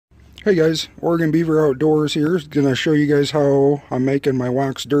Hey guys, Oregon Beaver Outdoors here. Gonna show you guys how I'm making my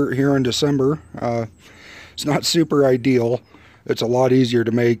wax dirt here in December. It's not super ideal. It's a lot easier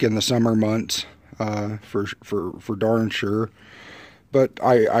to make in the summer months, for darn sure. But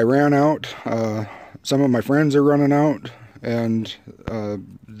I ran out. Some of my friends are running out, and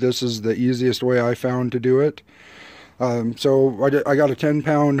this is the easiest way I found to do it. So I got a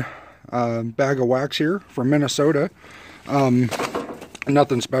 10-pound bag of wax here from Minnesota.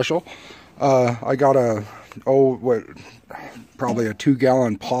 Nothing special. I got probably a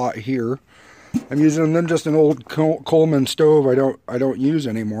 2-gallon pot here. I'm using then just an old Coleman stove I don't use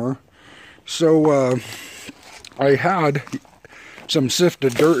anymore. So I had some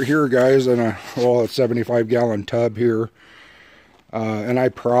sifted dirt here, guys, in a 75-gallon tub here. And I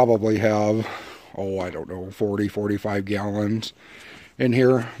probably have, I don't know, 45 gallons in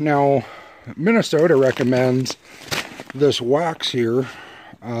here. Now, Minnesota recommends this wax here.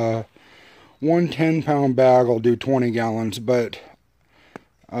 One 10-pound bag will do 20 gallons, but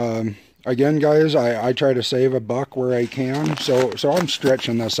again, guys, I try to save $1 where I can, so I'm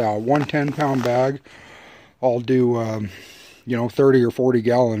stretching this out. One 10-pound bag, I'll do 30 or 40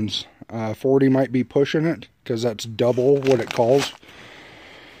 gallons. 40 might be pushing it because that's double what it calls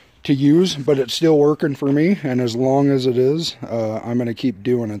to use, but it's still working for me, and as long as it is, I'm going to keep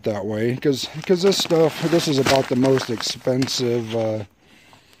doing it that way, because this is about the most expensive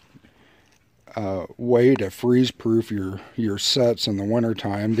way to freeze proof your sets in the winter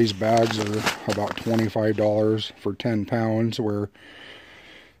time. These bags are about $25 for 10 pounds, where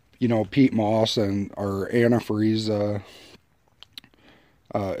peat moss and our antifreeze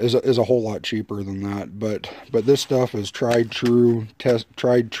is a whole lot cheaper than that, but this stuff is tried, true,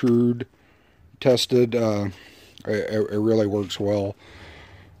 tested. It really works well.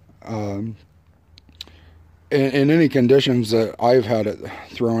 In any conditions that I've had it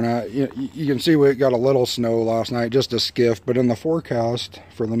thrown at, you can see we got a little snow last night, just a skiff, but in the forecast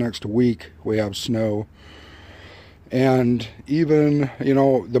for the next week we have snow. And even,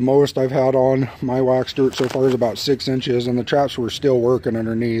 the most I've had on my wax dirt so far is about 6 inches, and the traps were still working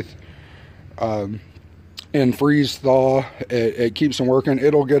underneath. In freeze thaw, it keeps them working.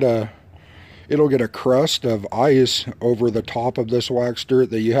 It'll get a crust of ice over the top of this wax dirt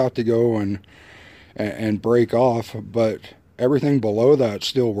that you have to go and break off, but everything below that's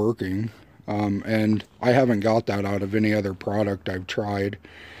still working. And I haven't got that out of any other product I've tried.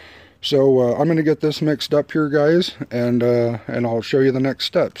 So I'm going to get this mixed up here, guys, and I'll show you the next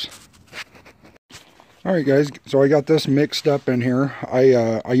steps. Alright, guys, so I got this mixed up in here.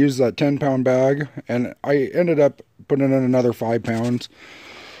 I used that 10-pound bag, and I ended up putting in another 5 pounds.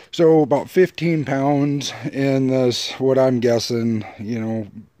 So about 15 pounds in this, what I'm guessing,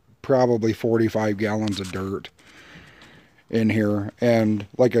 probably 45 gallons of dirt in here. And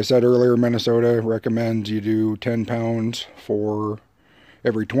like I said earlier, Minnesota recommends you do 10 pounds for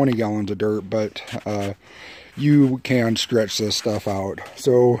every 20 gallons of dirt, but you can stretch this stuff out.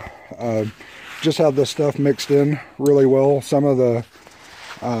 So just have this stuff mixed in really well. Some of the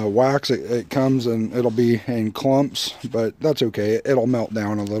wax, it comes and it'll be in clumps, but that's okay. It'll melt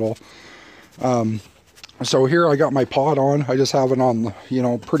down a little. So here I got my pot on. I just have it on,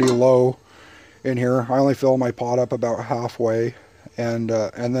 pretty low in here. I only fill my pot up about halfway, and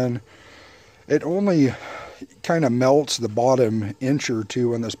then it only kind of melts the bottom inch or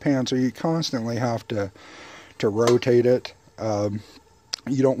two in this pan, so you constantly have to rotate it.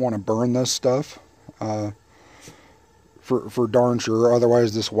 You don't want to burn this stuff for darn sure,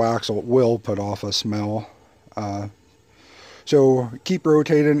 otherwise this wax will put off a smell. So keep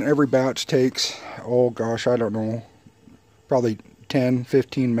rotating. Every batch takes, I don't know, probably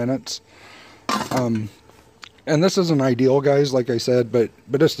 10-15 minutes. And this isn't ideal, guys, like I said, but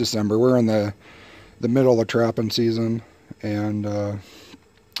it's December. We're in the middle of trapping season, and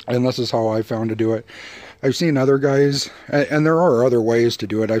this is how I found to do it. I've seen other guys, and there are other ways to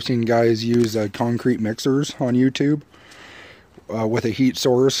do it. I've seen guys use concrete mixers on YouTube with a heat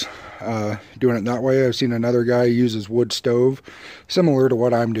source, doing it that way. I've seen another guy use his wood stove, similar to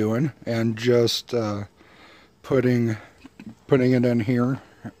what I'm doing, and just putting it in here,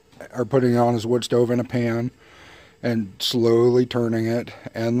 or putting it on his wood stove in a pan, and slowly turning it,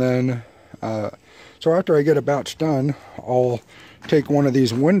 and then so after I get a batch done, I'll take one of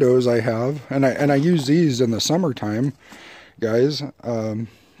these windows I have, and I use these in the summertime, guys,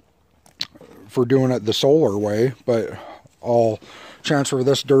 for doing it the solar way, but I'll transfer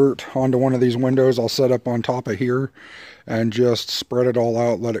this dirt onto one of these windows. I'll set up on top of here and just spread it all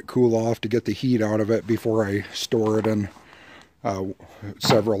out, let it cool off to get the heat out of it before I store it in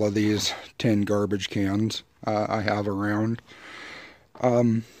several of these tin garbage cans I have around.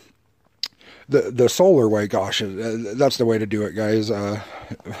 the solar way, gosh, that's the way to do it, guys.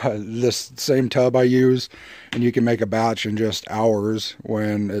 This same tub I use, and you can make a batch in just hours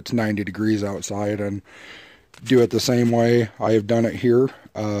when it's 90 degrees outside, and do it the same way I have done it here.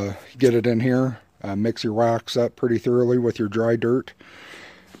 Get it in here, mix your wax up pretty thoroughly with your dry dirt,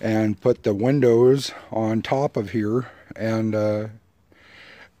 and put the windows on top of here, and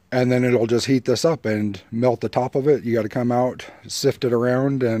then it'll just heat this up and melt the top of it. You got to come out, sift it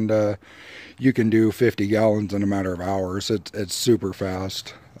around, and you can do 50 gallons in a matter of hours. It's super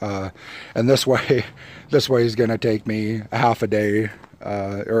fast. And this way is going to take me half a day,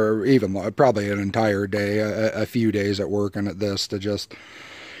 or even probably an entire day, a few days at working at this to just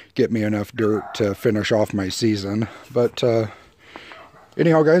get me enough dirt to finish off my season. But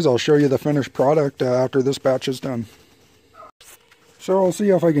anyhow, guys, I'll show you the finished product after this batch is done. So I'll see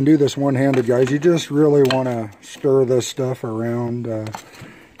if I can do this one-handed, guys. You just really want to stir this stuff around.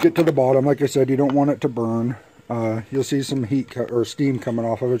 Get to the bottom. Like I said, you don't want it to burn. You'll see some heat or steam coming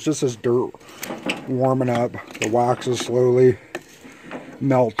off of it. It's just this dirt warming up. The wax is slowly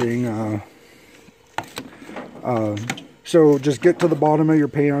melting. So just get to the bottom of your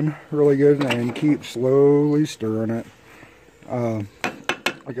pan really good and keep slowly stirring it.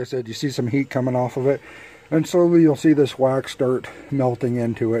 Like I said, you see some heat coming off of it. And slowly you'll see this wax start melting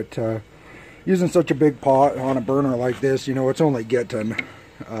into it. Using such a big pot on a burner like this, you know, it's only getting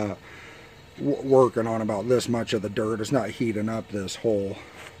working on about this much of the dirt. It's not heating up this whole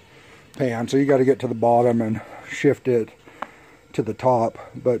pan. So you got to get to the bottom and shift it to the top.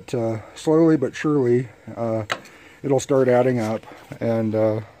 But slowly but surely, it'll start adding up.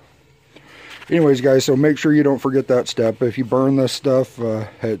 And anyways, guys, so make sure you don't forget that step. If you burn this stuff,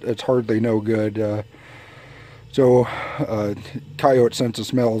 it's hardly no good. So coyote sense of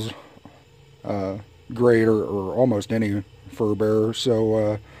smells great, or almost any fur bearer.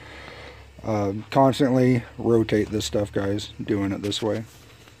 So constantly rotate this stuff, guys, doing it this way.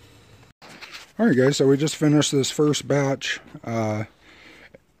 Alright, guys, so we just finished this first batch, and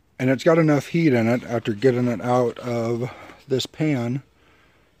it's got enough heat in it after getting it out of this pan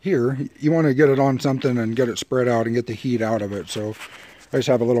here. You want to get it on something and get it spread out and get the heat out of it. So I just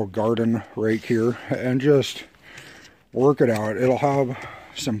have a little garden rake here and just work it out. It'll have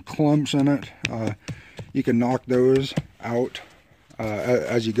some clumps in it. You can knock those out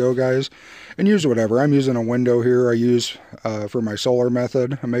as you go, guys, and use whatever. I'm using a window here. I use for my solar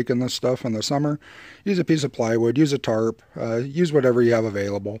method. I'm making this stuff in the summer. Use a piece of plywood, use a tarp, use whatever you have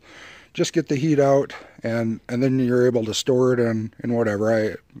available. Just get the heat out, and then you're able to store it in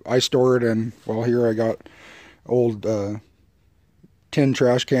whatever. I store it in, well, here I got old tin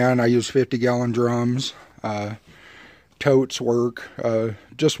trash can. I use 50-gallon drums. Totes work,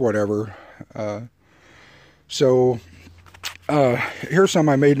 just whatever. So here's some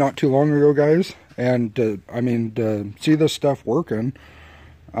I made not too long ago, guys, and I mean, to see this stuff working,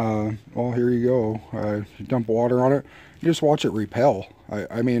 well, here you go. You dump water on it, you just watch it repel.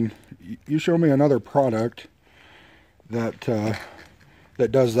 I mean, you show me another product that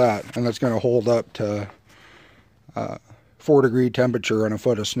that does that, and that's going to hold up to 4-degree temperature and a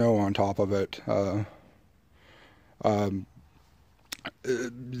foot of snow on top of it.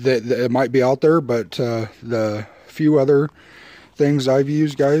 It might be out there, but the few other things I've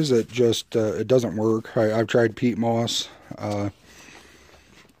used, guys, it just it doesn't work. I've tried peat moss, I've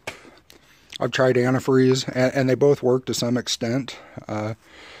tried antifreeze, and they both work to some extent.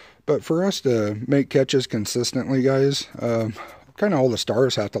 But for us to make catches consistently, guys, kind of all the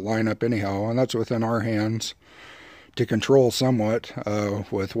stars have to line up anyhow, and that's within our hands to control somewhat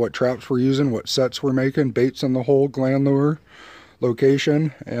with what traps we're using, what sets we're making, baits in the hole, gland lure,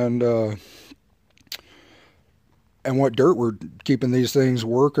 location, and what dirt we're keeping these things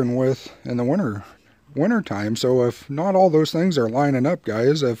working with in the winter time. So if not all those things are lining up,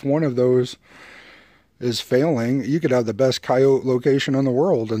 guys, if one of those is failing, you could have the best coyote location in the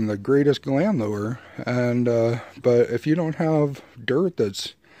world and the greatest gland lure, and but if you don't have dirt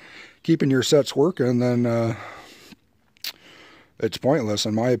that's keeping your sets working, then it's pointless,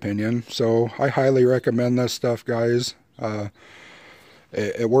 in my opinion. So I highly recommend this stuff, guys.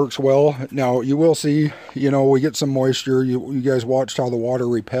 It works well. Now, you will see, you know, we get some moisture. You guys watched how the water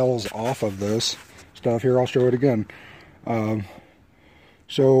repels off of this stuff. Here, I'll show it again.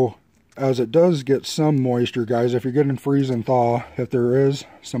 So as it does get some moisture, guys, if you're getting freeze and thaw, if there is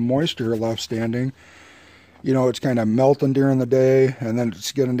some moisture left standing, you know, it's kind of melting during the day, and then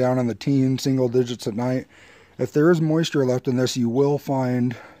it's getting down in the teens, single digits at night. If there is moisture left in this, you will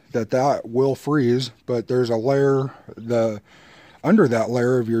find that will freeze, but there's a layer, under that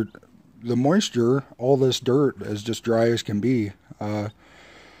layer of the moisture, all this dirt is just dry as can be.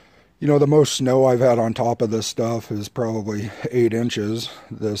 You know, the most snow I've had on top of this stuff is probably 8 inches,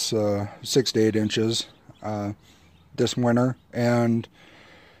 this 6 to 8 inches this winter. And,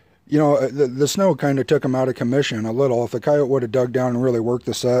 you know, the snow kind of took them out of commission a little. If the coyote would have dug down and really worked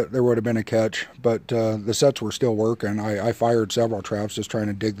the set, there would have been a catch. But the sets were still working. I fired several traps just trying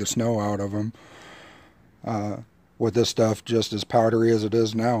to dig the snow out of them. With this stuff just as powdery as it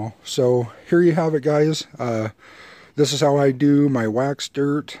is now. So here you have it, guys. This is how I do my wax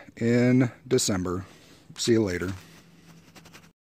dirt in December. See you later.